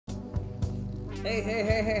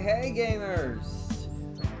Hey, gamers!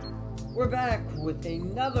 We're back with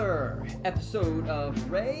another episode of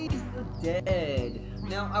Raise the Dead.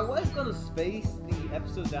 Now, I was going to space the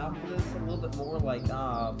episodes out for this a little bit more, like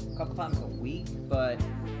a couple times a week, but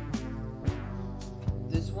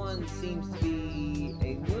this one seems to be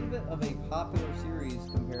a little bit of a popular series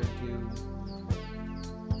compared to some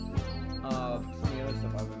of the other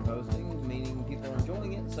stuff I've been posting, meaning people are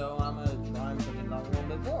enjoying it, so I'm going to try and put it on a little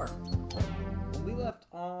bit more. When we left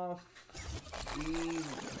off, we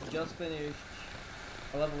just finished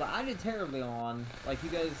a level that I did terribly on. Like, you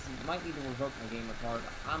guys might need to revoke my gamer card.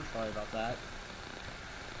 I'm sorry about that.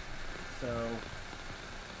 So,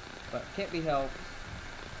 but can't be helped.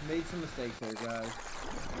 Made some mistakes there, guys.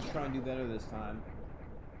 Let's try and do better this time.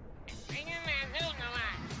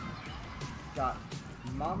 Got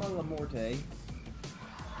Mama Lamorte.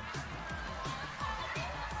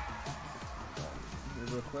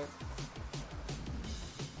 Real quick.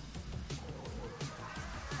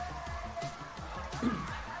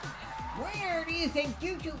 Where do you think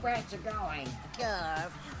you two brats are going?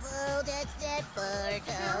 Oh, that's that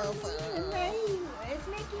photo. It's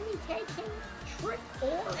making me take him trick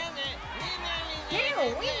or...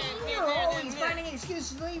 Hell, you're always finding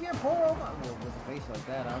excuses to leave your poor old mother. Well, with a face like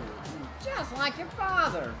that, I would. Just like your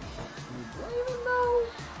father. You blame him, though?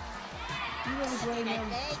 You really blame him?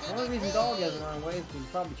 The only reason Dog hasn't run away is because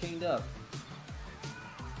he's probably chained up.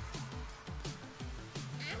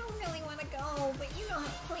 I don't really want to go, but you know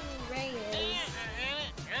how clean Ray is.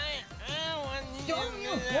 Don't you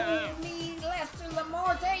fool me, Lester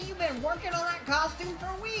Lamorte. You've been working on that costume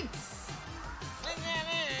for weeks. I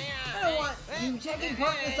don't want you taking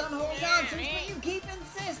part in this unholy nonsense, but you keep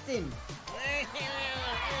insisting.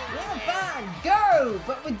 Well, fine, go!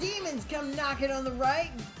 But when demons come knocking on the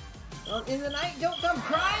right, in the night, don't come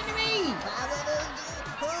crying to me!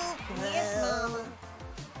 Yes, Mama.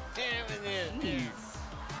 Jeez.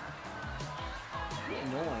 You're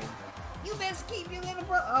annoying. You best keep your little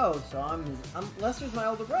brother. Oh, so I'm Lester's my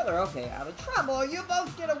older brother. Okay, out of trouble. You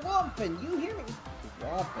both get a whooping. You hear me?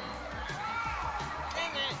 Whooping.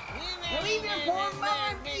 Now leave your poor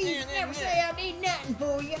mother in peace. Never say I need nothing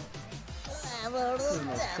for you.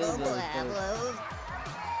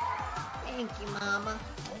 Thank you, Mama.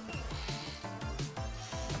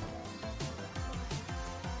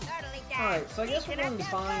 Alright, so I guess we're going to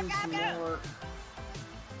find some more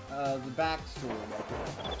the backstory.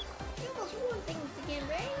 You almost ruined things again,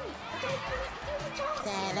 Ray. We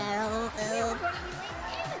were going to be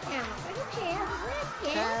late in the town, but who cares?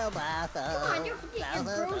 Come on, don't forget your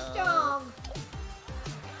Bruce dog.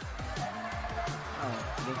 Oh,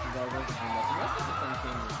 I guess you guys also came back. That's the fun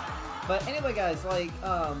thing. But anyway, guys, like,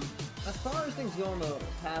 as far as things go on the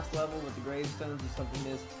past level with the gravestones and stuff like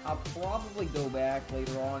this, I'll probably go back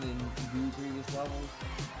later on and do previous levels.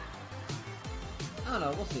 I don't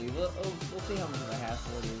know, we'll see. We'll see how much of a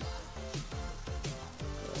hassle it is.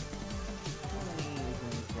 How many is in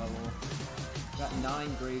this level? Got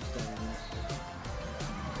 9 gravestones.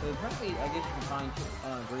 So apparently, I guess you can find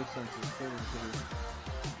gravestones to fill too.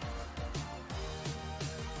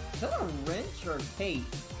 Is that a wrench or a tape?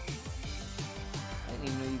 I didn't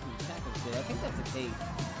even know you could tackle it. I think that's a tape.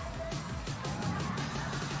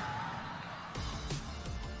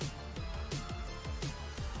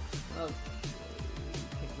 Okay.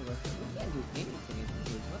 We can't do anything in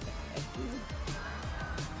this. What the heck, dude?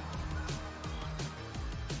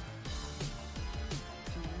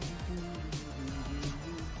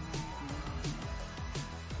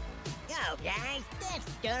 Go, guys. That's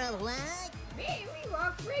gonna work. Hey, we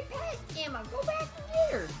walked right past Emma. Go back in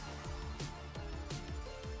here.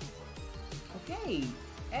 Okay,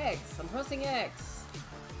 X. I'm pressing X.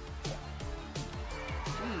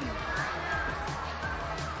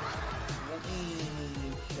 Let me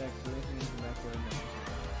check for anything in the back there.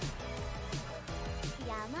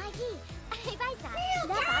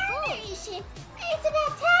 Tarnation! It's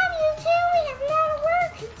about time, you two. We have a lot of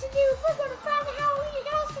work to do. We're going to find the Halloween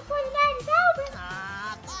house before the night is over.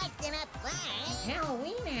 Aw, that's gonna fly.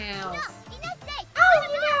 Halloween house? Oh, you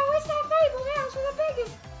know, it's that fabled house with the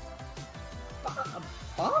biggest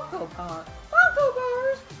Bonko pot. Bonko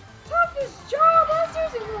bars, toughest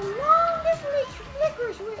jawbusters, and the longest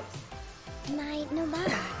licorice whips.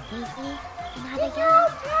 The whole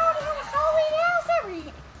town has a Halloween house. Every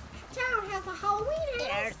town has a Halloween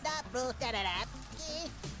there's house. the proof that it up.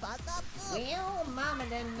 Well, Mama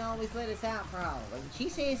doesn't always let us out for Halloween. She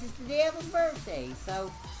says it's the devil's birthday,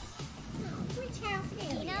 so... Which house is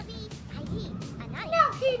it? No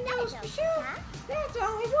kid knows for sure. That's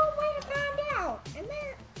only one way to find out. And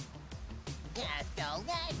there... Just go,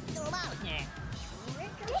 guys. Go out here.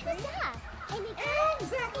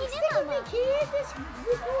 exactly. Stick with me, kid. This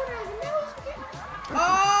reporter has a nose for getting...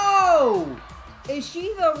 Oh! Is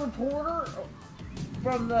she the reporter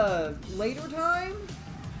from the later time?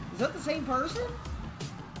 Is that the same person?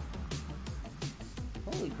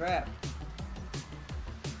 Holy crap.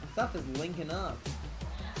 Stuff is linking up.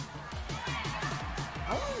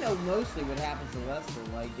 I want to know mostly what happens to Lester.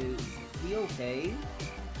 Like, is he okay in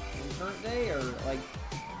current day? Or, like,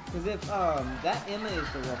 because if that Emma is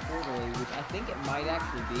the reporter, which I think it might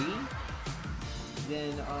actually be,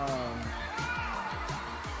 then,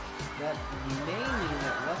 that may mean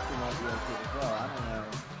that Lester might be okay as well. I don't know.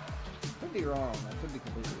 Could be wrong. I could be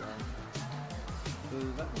completely wrong. So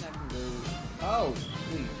that mean I can go... Oh,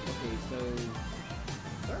 sweet. Okay, so...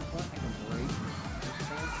 Is there a point I can break?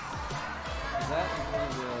 That is one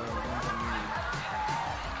of the ones I need.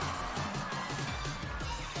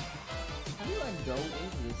 How do I go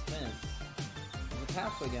into this fence? There's a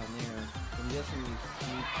pathway down there. So I'm guessing you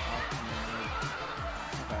sneak off from there.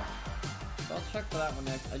 Okay. So I'll check for that one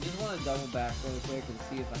next. I just want to double back really quick and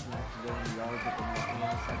see if I can actually go in the yard with the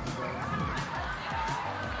second ago.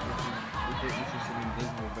 This is just an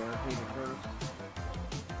invisible barricade at first.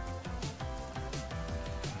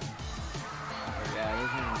 Yeah, there's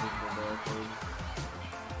an invisible barricade.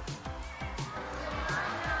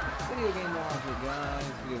 Video game logic, guys.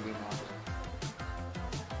 Video game logic.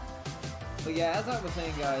 But yeah, as I was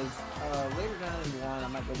saying, guys, later down in the line, I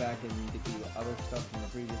might go back and get the other stuff from the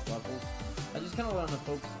previous levels. I just kind of want to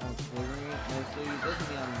focus on clearing it mostly. It doesn't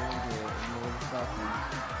mean I'm going to ignore the stuff.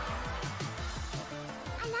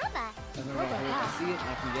 If I see it and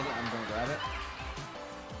I can get it, I'm going to grab it.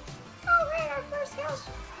 Alright, our first house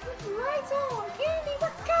with the lights on. Candy,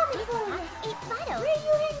 we're coming for you. Ray,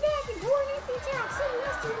 you head back and coordinate the attack. Send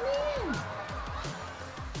Lester and me in.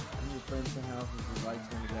 New friends to houses with lights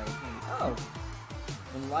on get out of candy. Oh!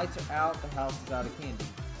 When the lights are out, the house is out of candy.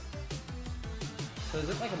 So is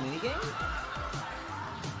it like a mini game?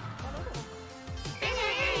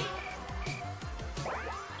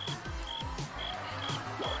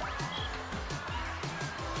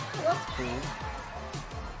 Oh, that's cool.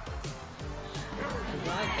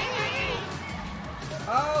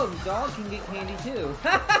 Oh, the dog can get candy too.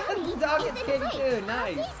 The dog gets candy too.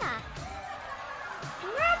 Nice. That's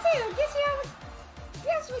it.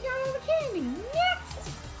 Guess we got all the candy. Next.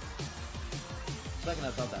 For a second,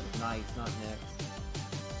 I thought that was nice, not next.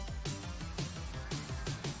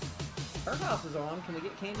 Her house is on. Can we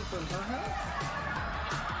get candy from her house?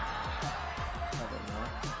 Probably not.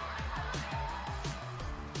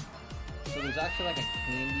 So there's actually like a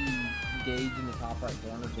candy gauge in the top right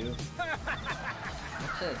corner too.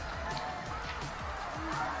 What's this?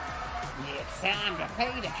 It's time to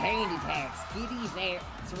pay the candy tax, kiddies.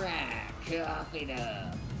 That's right. Cough it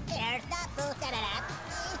up. There's that boosted up.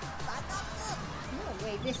 No,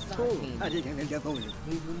 wait, this is Oh, our candy.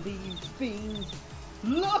 Even these fiends.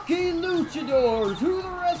 Lucky luchadors to the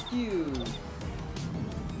rescue!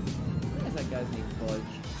 What is that guy's name?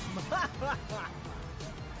 Budge.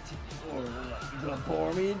 Gonna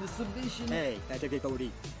pour me into submission. Hey, that's a good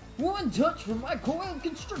goatee. One touch from my coiled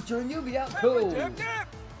constrictor and you'll be out cold.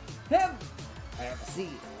 Have a seat,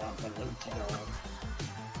 Lucky luchador.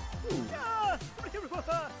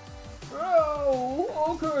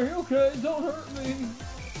 Oh, okay, don't hurt me.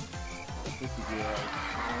 This is good.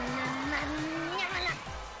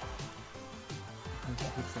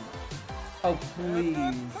 Oh, please.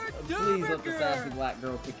 Please let the sassy black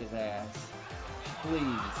girl kick his ass.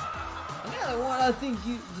 Please. Another one I think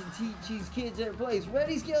you to teach these kids their place.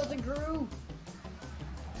 Ready, skeleton crew?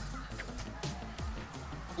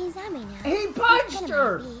 He punched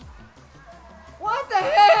her! What the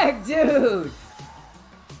heck, dude?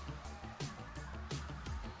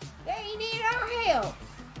 They need our help.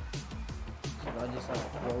 Should I just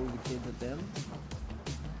like throw the kids at them?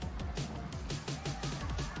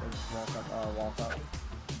 Or just walk up?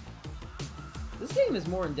 This game is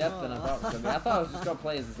more in depth than I thought it was gonna be. I thought I was just gonna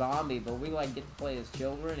play as a zombie, but we like get to play as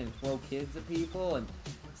children and throw kids at people and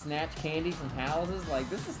snatch candy from houses. Like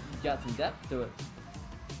this has got some depth to it.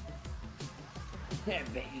 I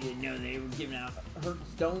bet you didn't know they were giving out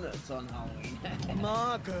Hertz donuts on Halloween.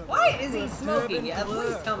 Why is he smoking? Yeah,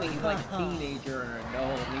 please tell me he's like a teenager or an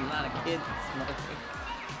adult and he's not a kid that's smoking.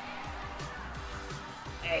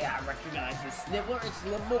 Hey, I recognize this sniffler. It's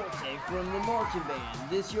Lamorte from the marching band.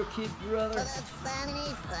 This your kid brother?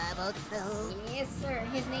 Yes, sir.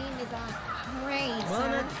 His name is Ray,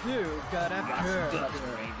 One sir. or two got a Got some girl. guts,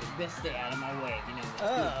 Ray, but best stay out of my way, you know.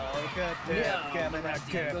 Oh, good No, damn, the rest of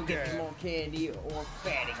you go get some more candy or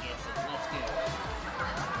Fatty gets it. Let's go.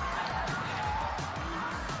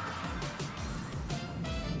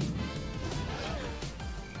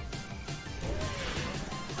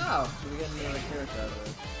 Oh, so we got another character out of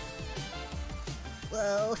this.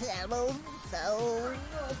 Whoa, hello, so.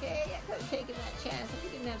 Okay, I could have taken that chance if you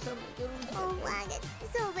didn't have something to do. Oh my god,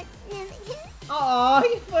 so much. Aw,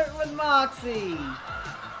 he's flirting with Moxie.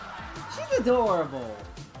 She's adorable.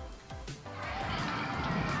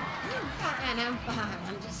 I'm fine.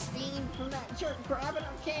 I'm just steamed from that jerk grabbing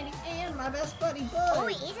up candy and my best buddy Bud. Oh,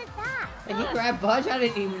 isn't that? And he grabbed Budge? I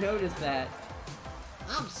didn't even notice that.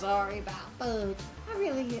 I'm sorry about Bud. I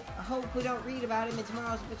really hope we don't read about him in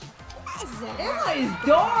tomorrow's Emma is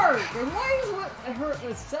dark! And why is her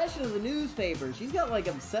obsession of the newspaper? She's got like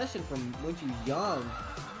obsession from when she was young.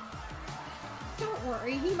 Don't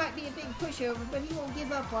worry, he might be a big pushover, but he won't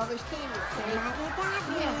give up while there's candy at stake. We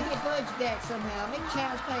have to get Budge back somehow. Make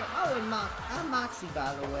Child's pay. Oh, and I'm Moxie,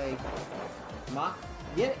 by the way.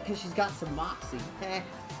 Yeah, because she's got some Moxie. Heh.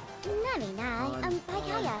 Nani,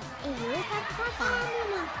 Paikaya, and you have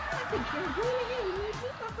I think you're going ahead and meet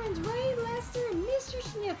my friends Ray, Lester, and Mr.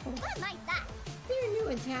 Sniffle. What like that? They're new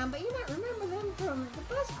in town, but you might remember them from the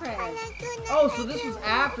bus crash. Oh, so this was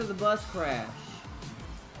after the bus crash.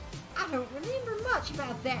 I don't remember much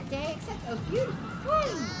about that day, except those beautiful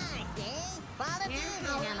flames. Follow me,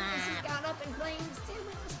 Now, this has Mama. got up in flames too.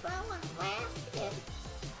 It was fun when it lasted.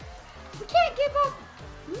 We can't give up.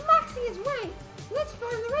 Moxie is right. Let's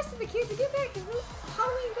find the rest of the kids and get back to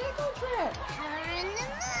Halloween back on track. Turn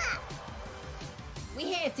them up. We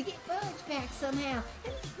have to get Budge back somehow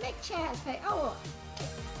and make Chaz pay. Oh,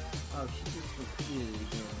 She just repeated it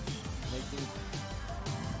again.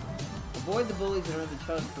 Avoid the bullies that are in the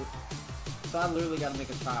chest. So I literally got to make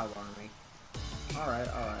a child army. Alright,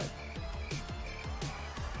 alright.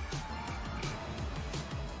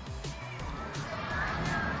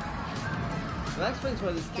 So that explains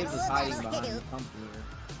why this kid was hiding behind the comforter.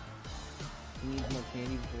 He needs more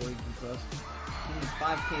candy before he can trust. He needs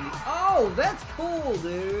 5 candy. Oh, that's cool,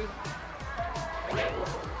 dude!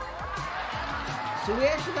 So we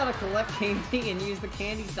actually gotta collect candy and use the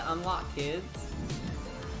candies to unlock kids?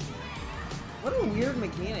 What a weird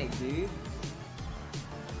mechanic, dude.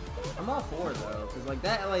 I'm all for it, though, because, like,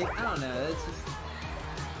 that, like, I don't know, it's just...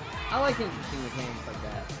 I like interesting mechanics like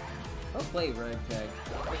that. Go play Red Tag.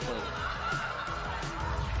 Go play.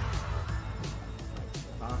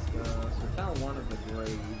 Tosca. So we found one of the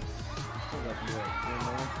graves. Still got what,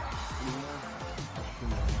 2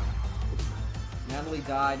 more? Natalie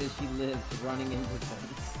died as she lived, running into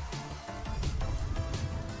things.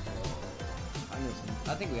 I know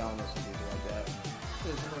some... I think we all know some people like that.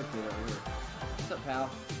 There's another kid over here. What's up, pal?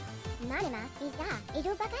 Nanima, is that?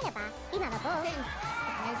 Idu bakalaba. Imama bo.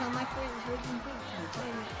 eyes on my friends working big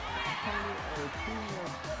time. Or 2 more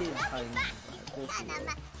kids hiding.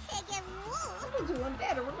 Nanama, sige mo. We're doing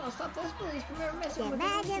better. We're gonna stop those bullies from ever messing with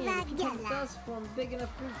us. If you keep us from big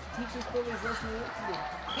enough group to teach us bullies lesson what to do.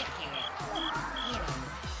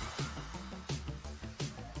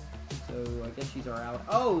 So I guess she's our ally.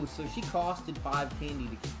 Oh, so she costed 5 candy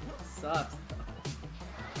to get. That sucks, though.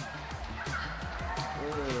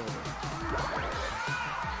 Oh.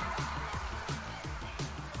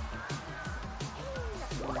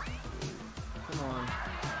 Come on.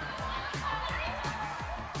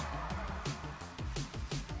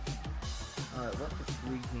 Alright, what for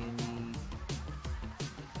 3 candy?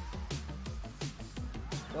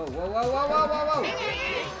 Whoa, whoa, whoa, whoa, whoa, whoa, whoa!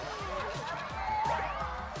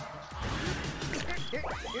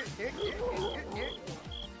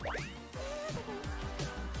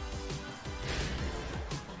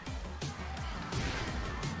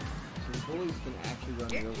 So the bullies can actually run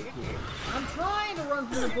me over too. I'm trying to run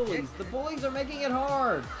from the bullies. The bullies are making it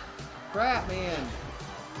hard. Crap, man.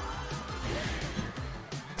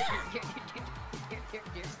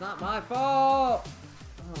 It's not my fault.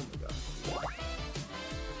 Oh my god.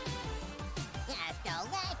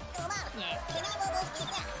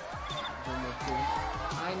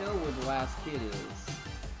 I know where the last kid is.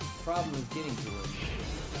 The problem is getting to him.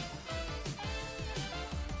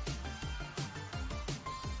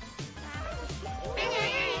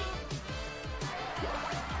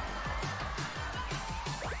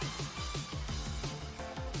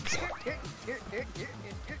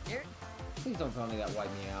 Please don't tell me that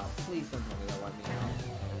wiped me out. Please don't tell me that wiped me out.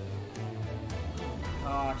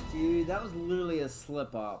 Gosh, dude, that was literally a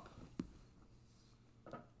slip up.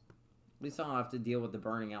 At least I don't have to deal with the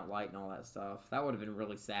burning out light and all that stuff. That would have been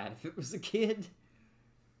really sad if it was a kid.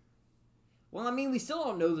 Well, I mean, we still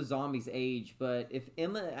don't know the zombie's age, but if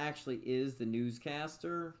Emma actually is the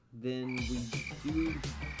newscaster, then we do...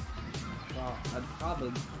 Well, I'd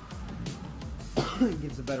probably...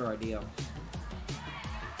 gives a better idea.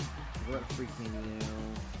 We're at free candy now.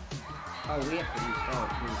 Oh, we have to restart.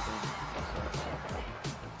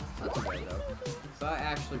 Not too bad though. So I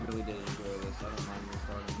actually really did enjoy this. I don't mind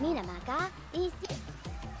restarting. Mira Maka, is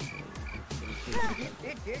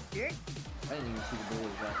I didn't even see the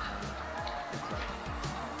bullies that time. That's right.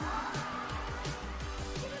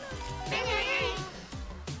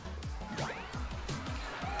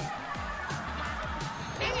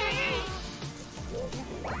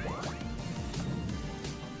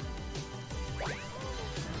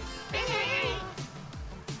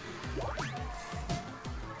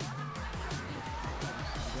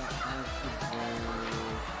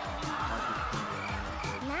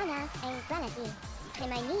 Nana and Granny. Can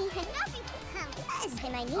my knee has nothing to come.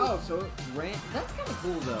 Can my knee? Oh, so it ran. That's kind of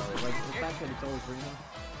cool though. Like the fact that it's always raining.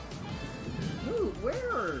 Who?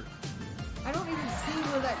 Where? I don't even see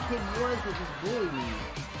where that kid was that just bullied me.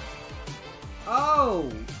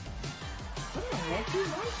 Oh! What the heck? Dude?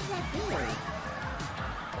 Why is he back there?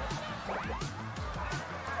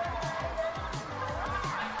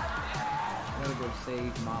 I gotta go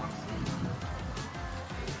save Moxie.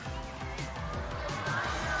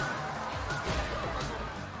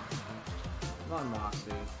 Come on,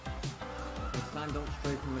 Moxie. This time don't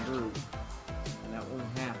stray from the group. And that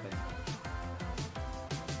won't happen.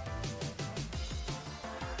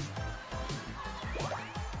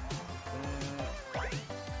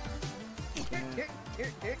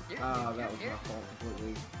 Oh, that was my fault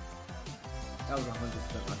completely. That was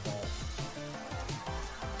 100% my fault.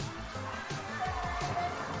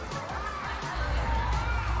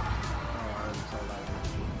 Oh, I already saw that one.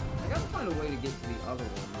 I gotta find a way to get to the other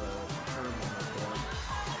one, the third one up there.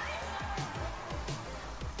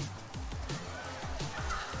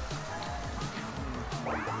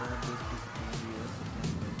 Grab this piece of candy, this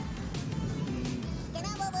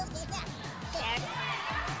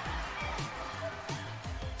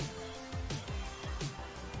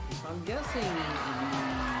So I'm guessing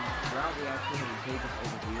the route we actually have to take us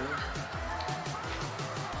over here.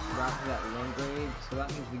 Route to that one grade, so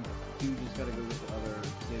that means we do just gotta go with the other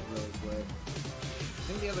kid really quick. I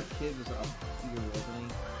think the other kid was up here, wasn't he?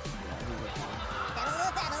 Yeah, he was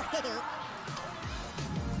here.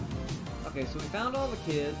 Okay, so we found all the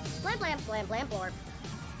kids. Blam blam blam blam blorp.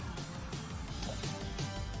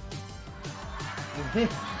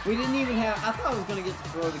 We didn't even have. I thought I was gonna get to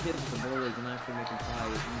throw the kids at the bullies and actually make them fight.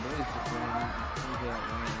 And the bullies just ran.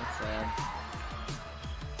 That's sad.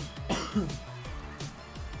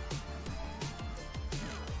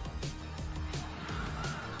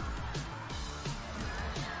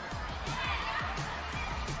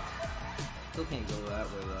 Still can't go that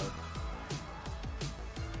way though.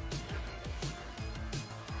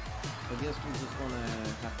 I guess we're just gonna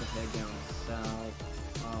have to head down south.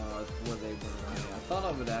 To where they went away. I thought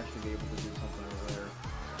I would actually be able to do something over there.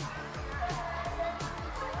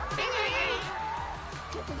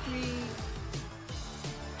 Triple G!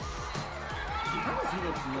 How does he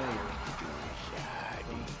look familiar?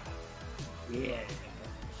 Yeah.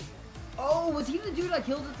 Oh, was he the dude I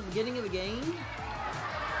killed at the beginning of the game?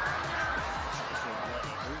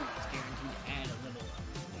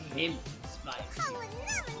 Him spice.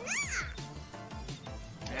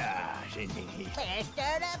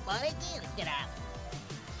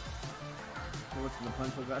 What's in the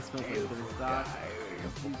punch hole? That smells like the stock.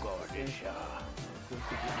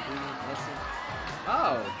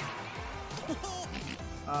 Oh!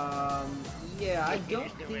 Yeah, I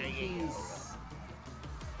don't think he's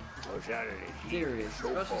serious,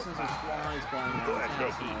 especially since there's flies flying out of his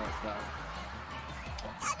house and all that stuff.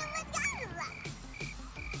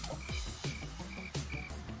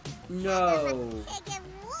 No!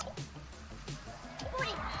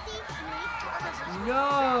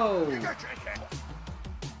 No!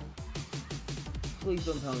 Please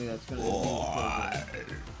don't tell me that's gonna be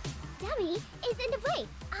Dummy is in the way.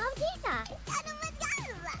 How Tisa?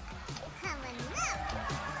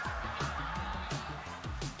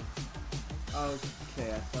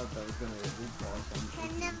 Okay, I thought that was gonna be a good ball.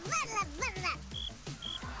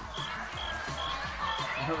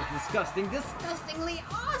 That was disgusting. Disgustingly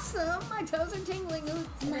awesome! My toes are tingling.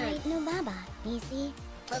 My no baba, Nisi.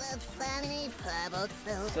 So it's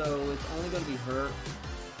only gonna be her.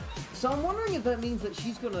 So I'm wondering if that means that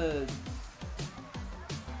she's gonna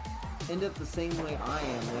end up the same way I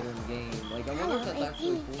am later in the game. Like, I wonder if that's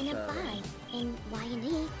actually foreshadowing. And why you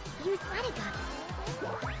need use bodyguard.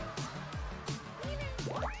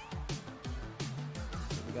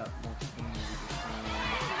 We got more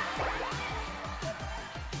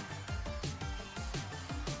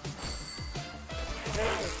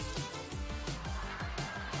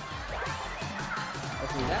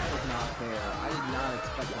Okay, that was not fair. I did not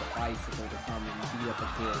expect a bicycle to come and beat up a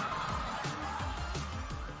kid.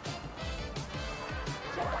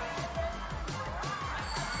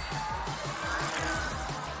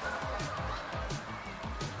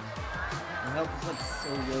 My health is like so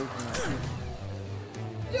low from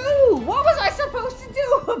that. Dude, what was I supposed to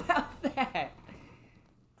do about that?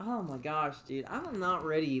 Oh my gosh, dude. I'm not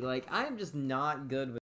ready. Like, I'm just not good with